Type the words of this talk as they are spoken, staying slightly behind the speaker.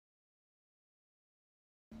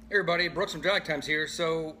Hey everybody, Brooks from Drag Times here.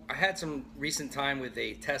 So I had some recent time with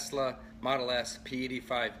a Tesla Model S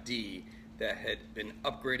P85D that had been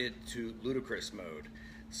upgraded to Ludicrous Mode.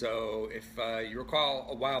 So if you recall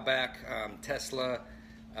a while back, Tesla,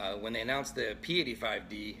 when they announced the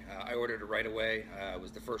P85D, I ordered it right away. It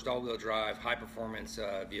was the first all-wheel drive, high-performance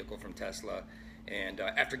vehicle from Tesla. And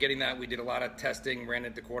after getting that, we did a lot of testing, ran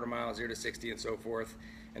it to quarter mile, 0 to 60, and so forth.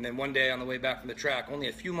 And then one day on the way back from the track, only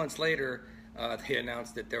a few months later, they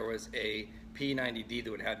announced that there was a P90D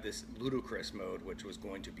that would have this Ludicrous Mode, which was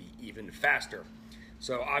going to be even faster.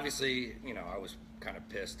 So obviously, you know, I was kind of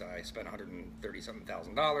pissed. I spent $130-something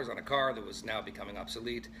thousand on a car that was now becoming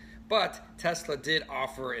obsolete. But Tesla did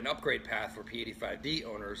offer an upgrade path for P85D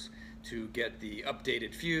owners to get the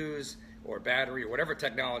updated fuse or battery or whatever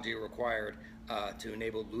technology required to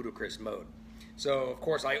enable Ludicrous Mode. So of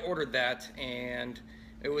course I ordered that, and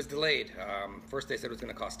it was delayed. First they said it was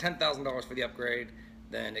going to cost $10,000 for the upgrade,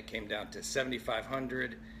 then it came down to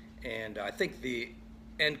 $7,500, and I think the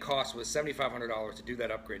end cost was $7,500 to do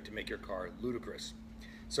that upgrade to make your car ludicrous.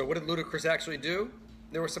 So what did Ludicrous actually do?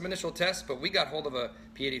 There were some initial tests, but we got hold of a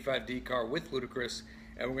P85D car with Ludicrous,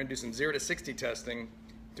 and we're going to do some 0 to 60 testing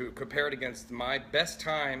to compare it against my best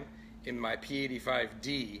time in my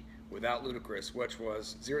P85D without Ludicrous, which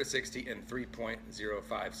was 0 to 60 in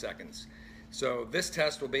 3.05 seconds. So this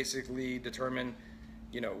test will basically determine,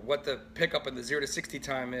 you know, what the pickup in the 0 to 60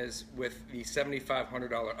 time is with the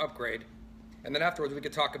 $7,500 upgrade, and then afterwards we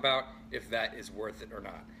could talk about if that is worth it or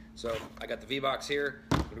not. So I got the V-Box here.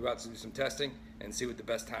 We're going to go out to do some testing and see what the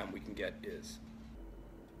best time we can get is.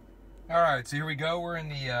 All right, so here we go. We're in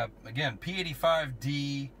the again,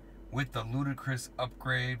 P85D with the Ludicrous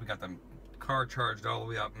upgrade. We got the car charged all the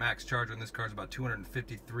way up. Max charge on this car is about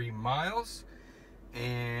 253 miles.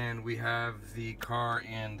 And we have the car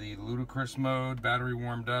in the Ludicrous mode, battery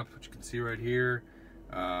warmed up, which you can see right here.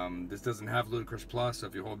 This doesn't have Ludicrous Plus, so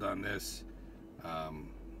if you hold down this,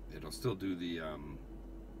 it'll still do the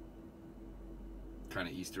kind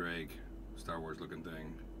of Easter egg, Star Wars looking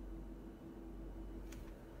thing.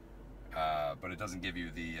 But it doesn't give you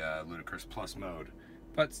the Ludicrous Plus mode.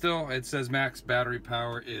 But still, it says max battery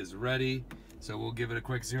power is ready. So we'll give it a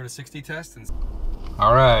quick 0 to 60 test. And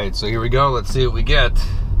all right, so here we go. Let's see what we get.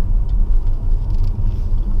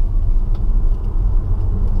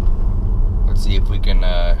 Let's see if we can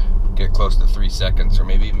get close to 3 seconds, or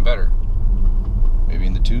maybe even better. Maybe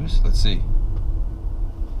in the 2s. Let's see.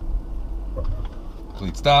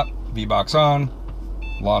 Complete stop. V-Box on.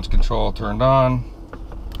 Launch control turned on.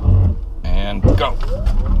 And go.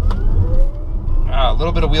 A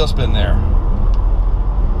little bit of wheel spin there.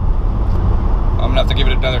 I'm gonna have to give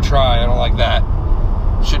it another try. I don't like that.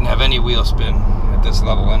 Shouldn't have any wheel spin at this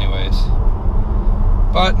level anyways.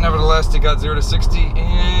 But nevertheless, it got 0 to 60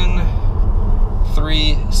 in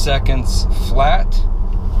 3 seconds flat,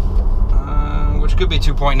 which could be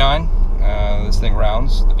 2.9. This thing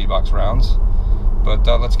rounds, the V-Box rounds. But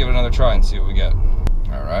let's give it another try and see what we get.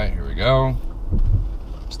 All right, here we go.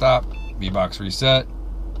 Stop, V-Box reset.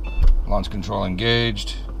 Launch control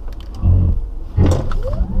engaged.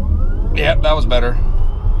 Yep, that was better.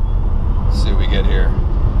 Let's see what we get here.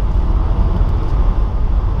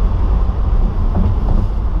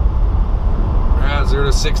 0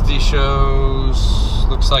 to 60 shows,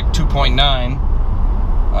 looks like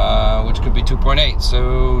 2.9, which could be 2.8.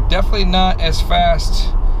 So definitely not as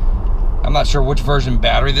fast. I'm not sure which version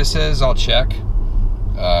battery this is. I'll check.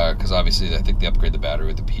 Because obviously I think they upgrade the battery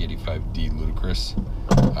with the P85D Ludicrous.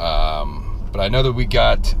 But I know that we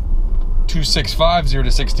got 265 0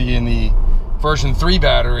 to 60 in the version 3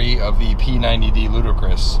 battery of the P90D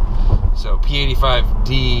Ludicrous. So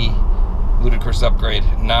P85D Ludicrous upgrade,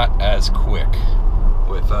 not as quick.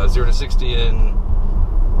 With 0 to 60 in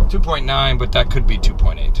 2.9, but that could be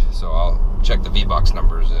 2.8. So I'll check the V-Box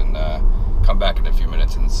numbers and come back in a few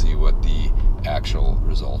minutes and see what the actual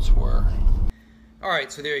results were.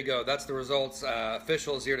 Alright, so there you go. That's the results.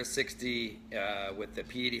 Official 0 to 60 with the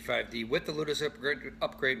P85D with the Ludicrous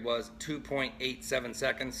upgrade was 2.87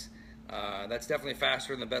 seconds. That's definitely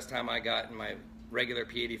faster than the best time I got in my regular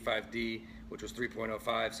P85D, which was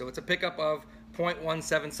 3.05. So it's a pickup of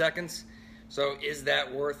 0.17 seconds. So is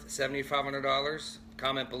that worth $7,500?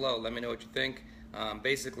 Comment below. Let me know what you think.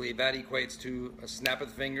 Basically, that equates to a snap of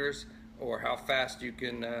the fingers, or how fast you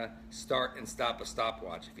can start and stop a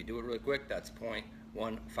stopwatch. If you do it really quick, that's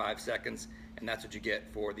 0.15 seconds, and that's what you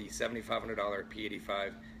get for the $7,500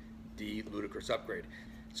 P85D Ludicrous upgrade.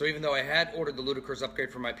 So even though I had ordered the Ludicrous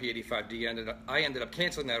upgrade for my P85D, I ended up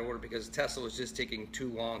canceling that order because Tesla was just taking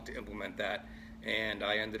too long to implement that, and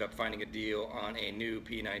I ended up finding a deal on a new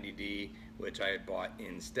P90D, which I had bought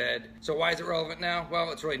instead. So why is it relevant now?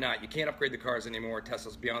 Well, it's really not. You can't upgrade the cars anymore.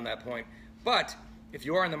 Tesla's beyond that point. But if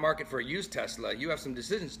you are in the market for a used Tesla, you have some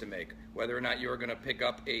decisions to make, whether or not you're going to pick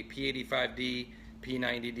up a P85D,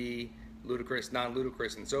 P90D, Ludicrous,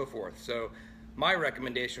 non-Ludicrous, and so forth. So my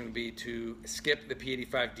recommendation would be to skip the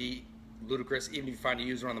P85D Ludicrous, even if you find a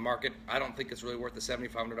used one on the market. I don't think it's really worth the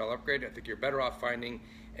 $7,500 upgrade. I think you're better off finding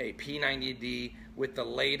a P90D with the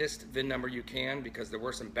latest VIN number you can, because there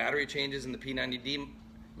were some battery changes in the P90D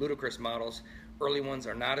Ludicrous models. Early ones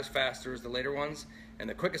are not as fast as the later ones, and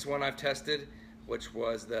the quickest one I've tested, which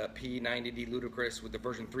was the P90D Ludicrous with the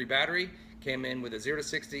version 3 battery, came in with a 0 to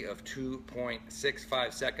 60 of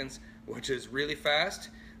 2.65 seconds, which is really fast.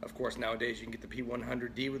 Of course, nowadays you can get the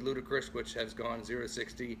P100D with Ludicrous, which has gone 0 to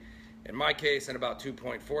 60, in my case, in about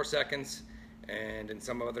 2.4 seconds. And in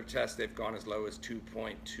some other tests, they've gone as low as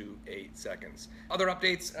 2.28 seconds. Other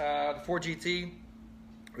updates, the Ford GT,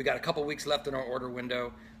 we got a couple weeks left in our order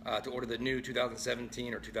window to order the new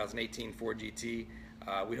 2017 or 2018 Ford GT.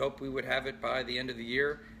 We hope we would have it by the end of the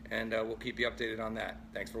year, and we'll keep you updated on that.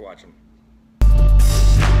 Thanks for watching.